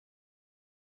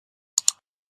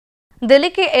दिल्ली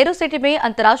के arrow city में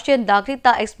अंतर्राष्ट्रीय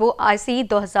नागरिकता एक्सपो ICE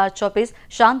 2024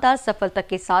 शानदार सफलता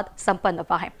के साथ संपन्न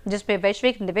हुआ है, जिसमें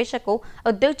वैश्विक निवेशकों,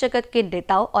 उद्योग जगत के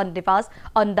नेताओं और निवास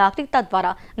और नागरिकता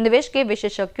द्वारा निवेश के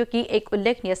विशेषज्ञों की एक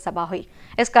उल्लेखनीय सभा हुई।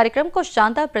 इस कार्यक्रम को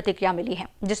शानदार प्रतिक्रिया मिली है,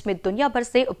 जिसमें दुनिया भर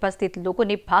से उपस्थित लोगों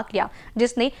ने भाग लिया,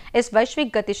 जिसने इस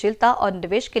वैश्विक गतिशीलता और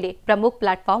निवेश के लिए प्रमुख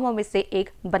प्लेटफॉर्मों में से एक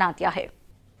बना दिया है।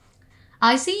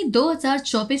 ICE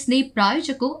 2024 ने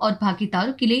प्रायोजकों और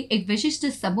भागीदारों के लिए एक विशिष्ट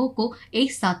समूह को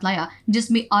एक साथ लाया,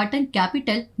 जिसमें आर्टन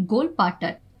capital, gold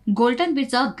partner, golden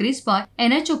visa, Greece बार,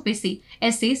 NHOPC,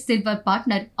 SA सिल्वर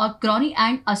पार्टनर और crony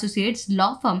and associates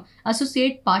law firm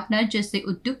associate partner जैसे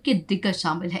उद्योग के दिग्गज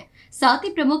शामिल है। साथ ही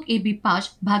प्रमुख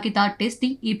EB5 भागीदार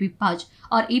टेस्टिंग EB5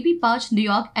 और EB5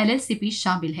 न्यूयॉर्क LLC भी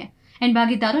शामिल है। इन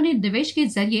भागीदारों ने निवेश के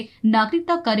जरिए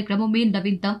नागरिकता कार्यक्रमों में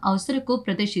नवीनतम अवसरों को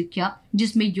प्रदर्शित किया,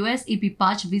 जिसमें US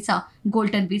EB5 visa,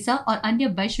 golden visa और अन्य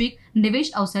वैश्विक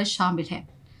निवेश अवसर शामिल हैं।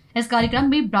 इस कार्यक्रम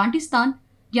में ब्रांडिस्तान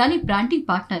यानी ब्रांडिंग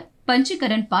पार्टनर,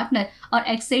 पंजीकरण पार्टनर और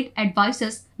एक्सेट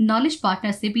एडवाइजर्स नॉलेज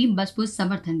पार्टनर से भी मजबूत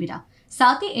समर्थन मिला।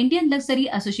 साथ ही Indian luxury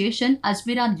association,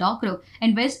 Ajmera law group,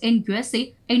 invest in USA,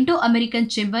 Indo American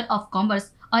chamber of commerce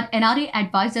और NRA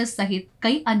एडवाइजर्स सहित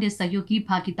कई अन्य सहयोगी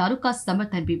भागीदारों का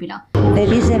समर्थन भी मिला।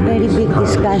 There is a very big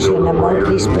discussion about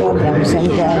these programs, and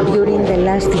during the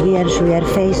last years we are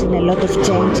facing a lot of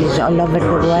changes all over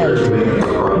the world.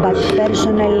 But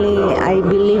personally, I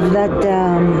believe that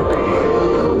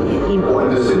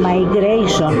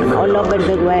migration all over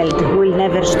the world will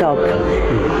never stop.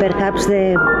 Perhaps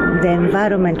the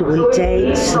environment will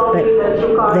change,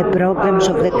 the problems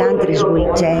of the countries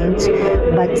will change,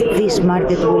 but this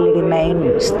market will remain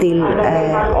still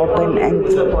open, and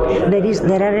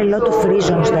there are a lot of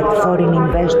reasons that foreign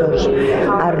investors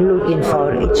are looking for.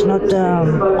 It's not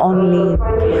only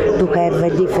to have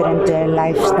a different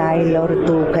lifestyle or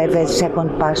to have a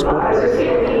second passport.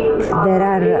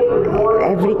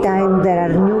 Every time there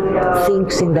are new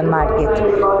things in the market.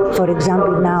 For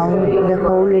example, now the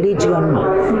whole region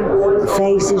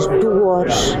faces two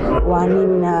wars, one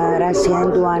in Russia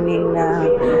and one in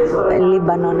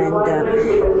Lebanon,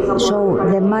 and so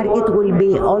the market will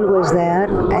be always there,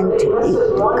 and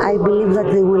I believe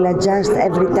that they will adjust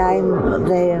every time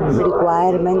the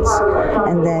requirements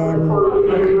and the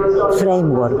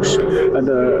frameworks. And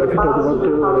if you talk about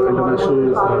international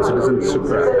citizenship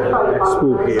expo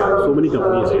here, so many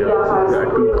companies here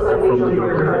from the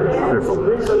platform.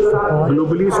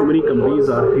 Globally, so many companies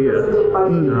are here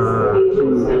to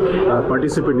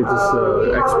participate in this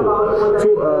expo. So,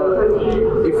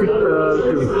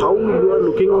 how you are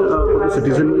looking for the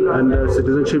citizen and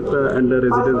citizenship and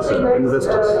residence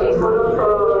investors?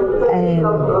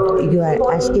 You are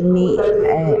asking me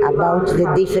about the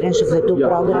difference of the two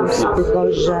programs,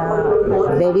 because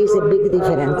there is a big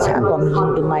difference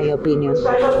according to my opinion.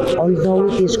 Although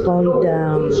it is called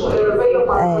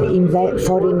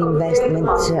foreign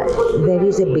investments, there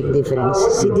is a big difference.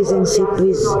 Citizenship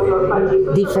is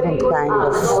different kind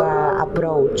of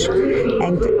approach,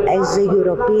 and as a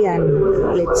European,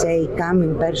 let's say,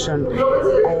 coming person,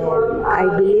 I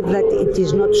believe that it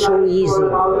is not so easy.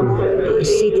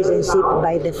 Citizenship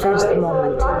by the first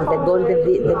moment, the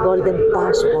golden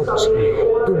passports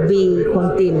to be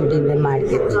continued in the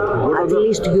market, at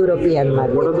least European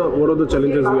market. What are the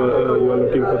challenges you are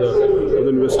looking for the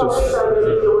investors?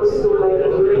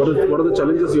 What are the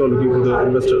challenges you are looking for the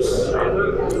investors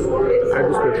at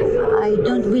this platform? I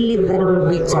don't believe there will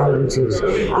be challenges.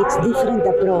 It's different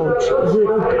approach.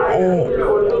 Europe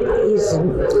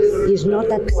is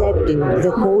not accepting,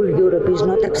 the whole Europe is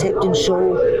not accepting so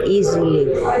easily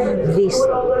this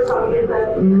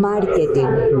marketing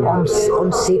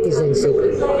on citizenship.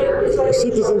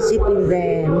 Citizenship in the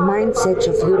mindsets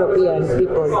of European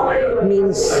people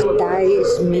means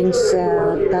ties, means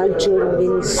culture,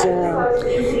 means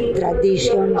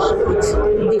traditions. It's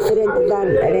different than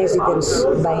residence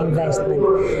by investment.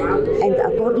 And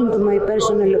according to my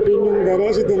personal opinion, the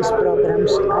residence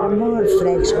programs are more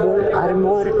flexible, are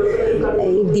more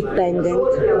independent.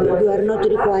 You are not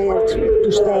required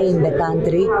to stay in the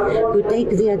country. You take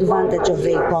the advantage of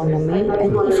the economy,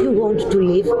 and if you want to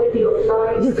leave,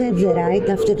 you have the right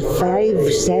after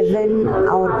 5, 7,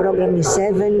 our program is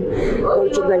 7,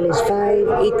 Portugal is 5,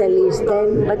 Italy is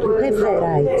 10, but you have the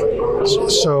right.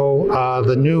 So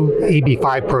the new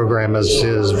EB5 program is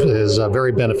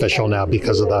very beneficial now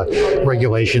because of the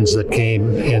regulations that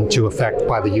came into effect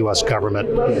by the U.S. government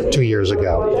 2 years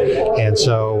ago. And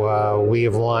so we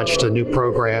have launched a new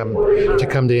program to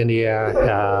come to India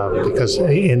because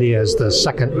India is the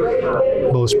second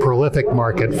most prolific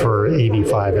market for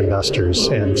EB5 investors.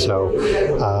 And so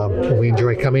we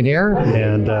enjoy coming here,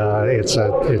 and the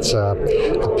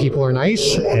people are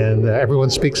nice, and everyone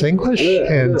speaks English.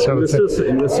 And so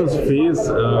investors face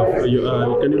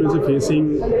continuously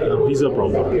facing visa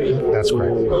problem. That's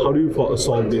correct. How do you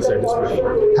solve this at this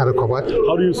platform? How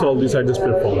do you solve this at this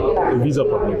platform? Visa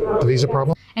problem. The visa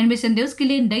problem? INBCN news के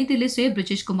लिए नई दिल्ली से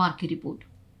ब्रिजेश कुमार की report.